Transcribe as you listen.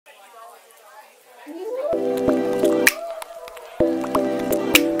What's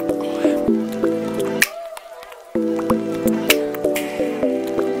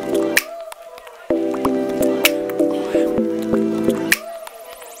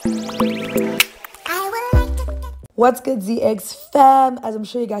good, ZX fam? As I'm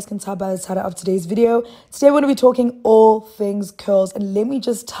sure you guys can tell by the title of today's video, today we're going to be talking all things curls. And let me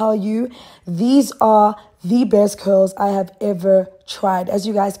just tell you, these are the best curls I have ever tried. As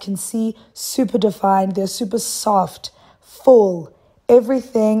you guys can see, super defined. They're super soft, full,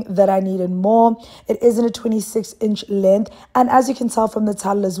 everything that I need and more. It is in a 26-inch length. And as you can tell from the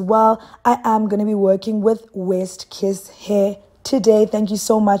title as well, I am going to be working with WESTKISS Hair today. Thank you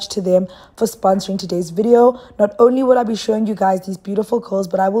so much to them for sponsoring today's video. Not only will I be showing you guys these beautiful curls,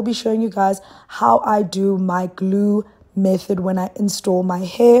 but I will be showing you guys how I do my glue method when I install my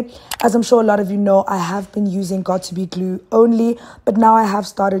hair. As I'm sure a lot of you know, I have been using got2b glue only, but now I have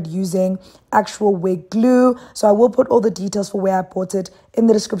started using actual wig glue. So I will put all the details for where I bought it in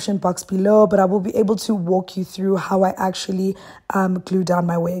the description box below, but I will be able to walk you through how I actually glue down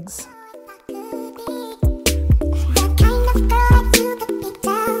my wigs.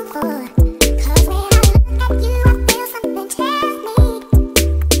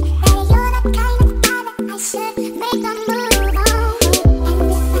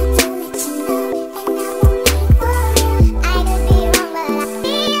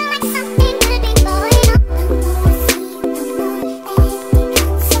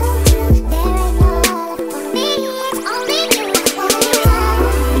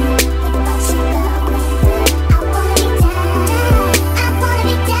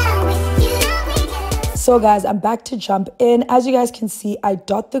 So guys, I'm back to jump in. As you guys can see, I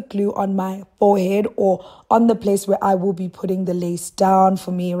dot the glue on my forehead or on the place where I will be putting the lace down.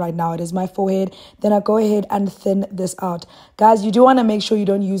 For me right now, it is my forehead. Then I go ahead and thin this out. Guys, you do want to make sure you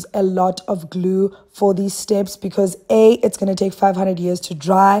don't use a lot of glue for these steps because A, it's going to take 500 years to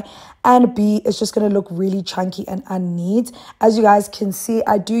dry, and B, it's just going to look really chunky and unneat. As you guys can see,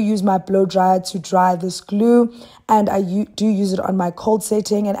 I do use my blow dryer to dry this glue, and I do use it on my cold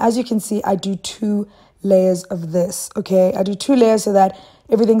setting. And as you can see, I do 2 layers of this. Okay, I do 2 layers so that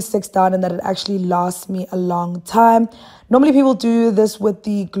everything sticks down and that it actually lasts me a long time. Normally people do this with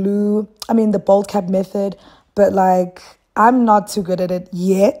the the bold cap method, but like I'm not too good at it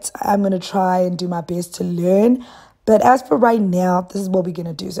yet. I'm gonna try and do my best to learn, but as for right now, this is what we're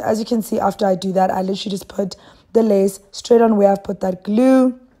gonna do. So as you can see, after I do that, I literally just put the lace straight on where I've put that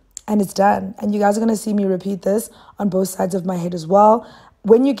glue, and it's done. And you guys are gonna see me repeat this on both sides of my head as well.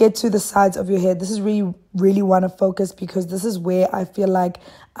 When you get to the sides of your head, this is really want to focus because this is where I feel like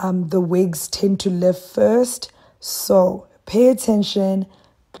the wigs tend to live first. So pay attention,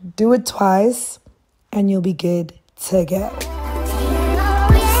 do it twice, and you'll be good to go.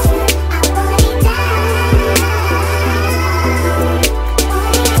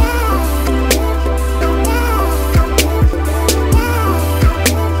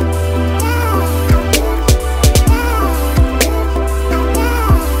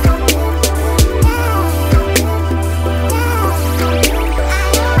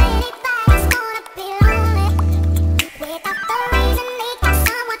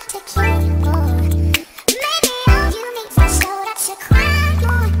 Maybe all you need is a show.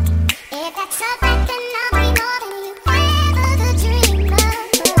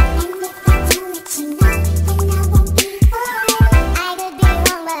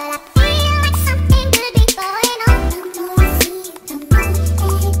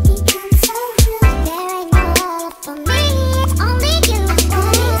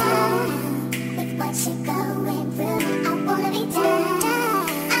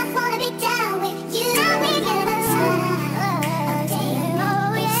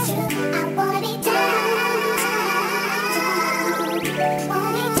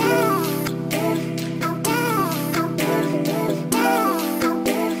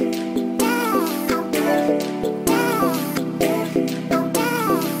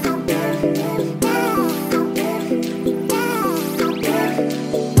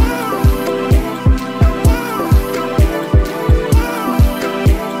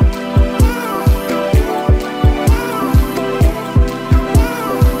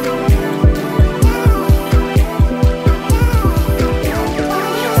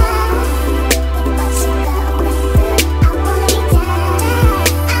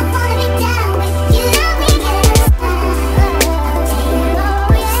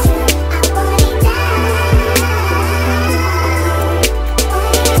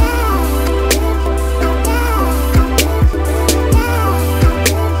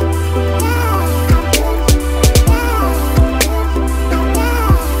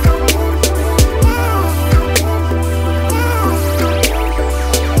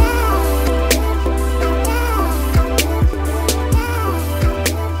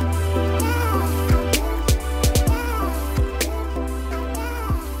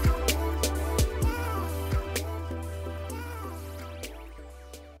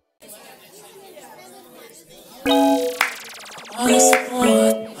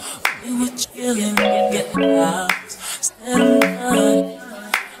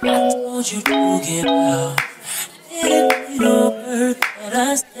 want you to get out. Didn't know a word that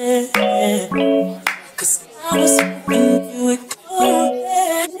I said, 'cause I was hoping you would go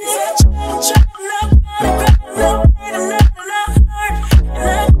there.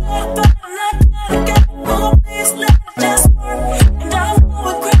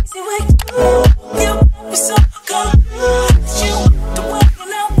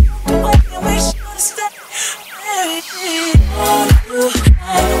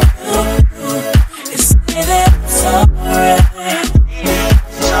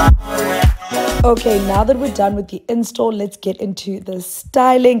 Okay, now that we're done with the install, let's get into the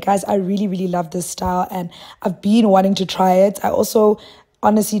styling. Guys, I really love this style and I've been wanting to try it. I also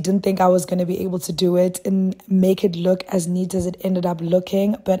honestly didn't think I was going to be able to do it and make it look as neat as it ended up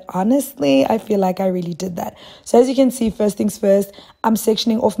looking, but honestly I feel like I really did that. So as you can see, first things first, I'm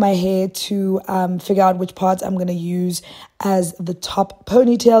sectioning off my hair to figure out which parts I'm going to use as the top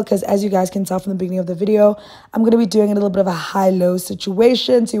ponytail, because as you guys can tell from the beginning of the video, I'm going to be doing a little bit of a high-low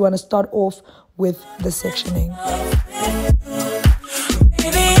situation, so you want to start off with the sectioning.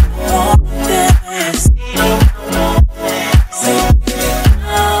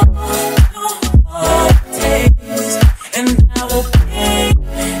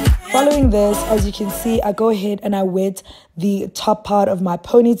 Following this, as you can see, I go ahead and I wet the top part of my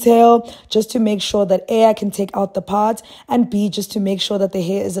ponytail just to make sure that A, I can take out the part, and B, just to make sure that the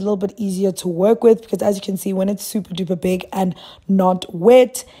hair is a little bit easier to work with, because as you can see, when it's super duper big and not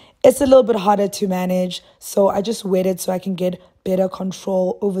wet, it's a little bit harder to manage. So I just wet it so I can get better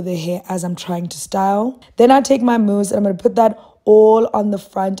control over the hair as I'm trying to style. Then I take my mousse and I'm going to put that all on the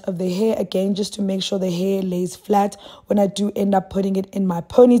front of the hair, again just to make sure the hair lays flat when I do end up putting it in my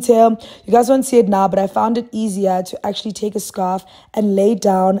ponytail. You guys won't see it now, but I found it easier to actually take a scarf and lay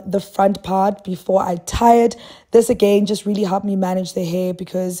down the front part before I tie it. This again just really helped me manage the hair,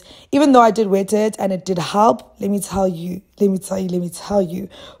 because even though I did wet it and it did help, let me tell you,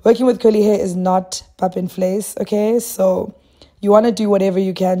 working with curly hair is not pop and place, okay? So you want to do whatever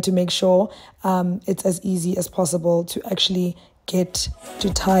you can to make sure it's as easy as possible to actually get to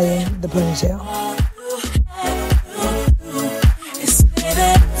tying the ponytail.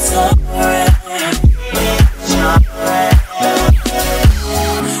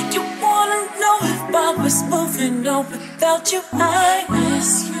 You wanna know if I was moving on without you? I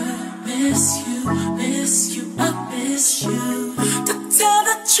miss you, I miss you. To tell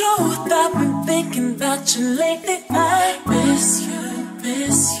the truth, I've been thinking about you lately. I miss you,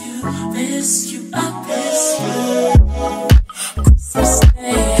 I miss you. Christmas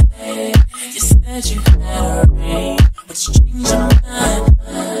Day, you said you had a ring, but you changed your mind.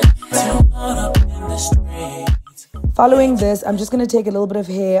 Still caught up in the streets. Following this, I'm just going to take a little bit of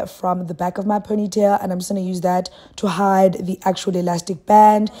hair from the back of my ponytail and I'm just going to use that to hide the actual elastic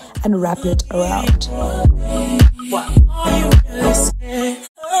band and wrap it around. Are you really scared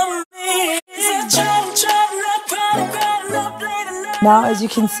of me? Is it Now, as you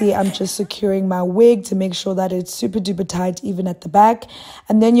can see, I'm just securing my wig to make sure that it's super duper tight even at the back.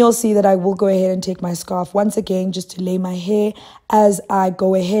 And then you'll see that I will go ahead and take my scarf once again just to lay my hair as I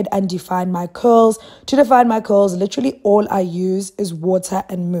go ahead and define my curls. To define my curls, literally all I use is water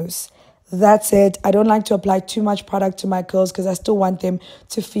and mousse. That's it. I don't like to apply too much product to my curls because I still want them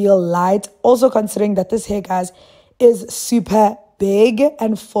to feel light. Also considering that this hair, guys, is super big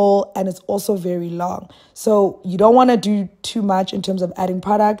and full, and it's also very long. So you don't want to do too much in terms of adding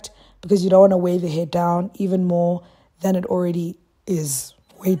product because you don't want to weigh the hair down even more than it already is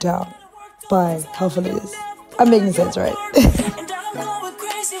weighed down by how full it is. I'm making sense, right?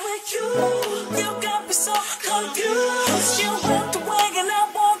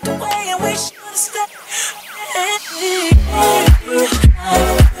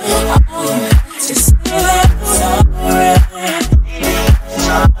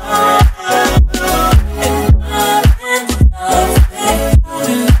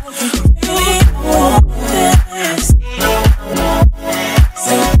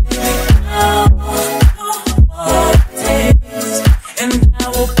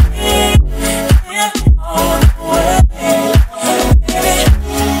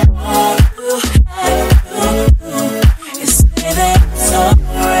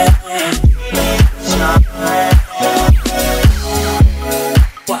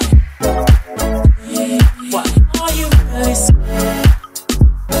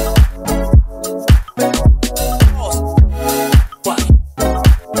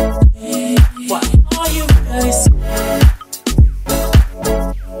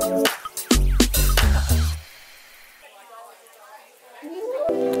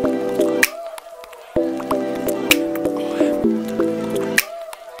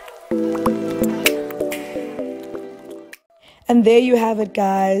 And there you have it,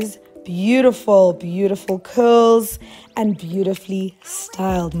 guys. Beautiful, beautiful curls and beautifully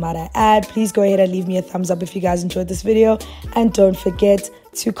styled, might I add. Please go ahead and leave me a thumbs up if you guys enjoyed this video, and don't forget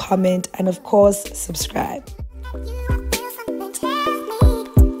to comment and of course subscribe.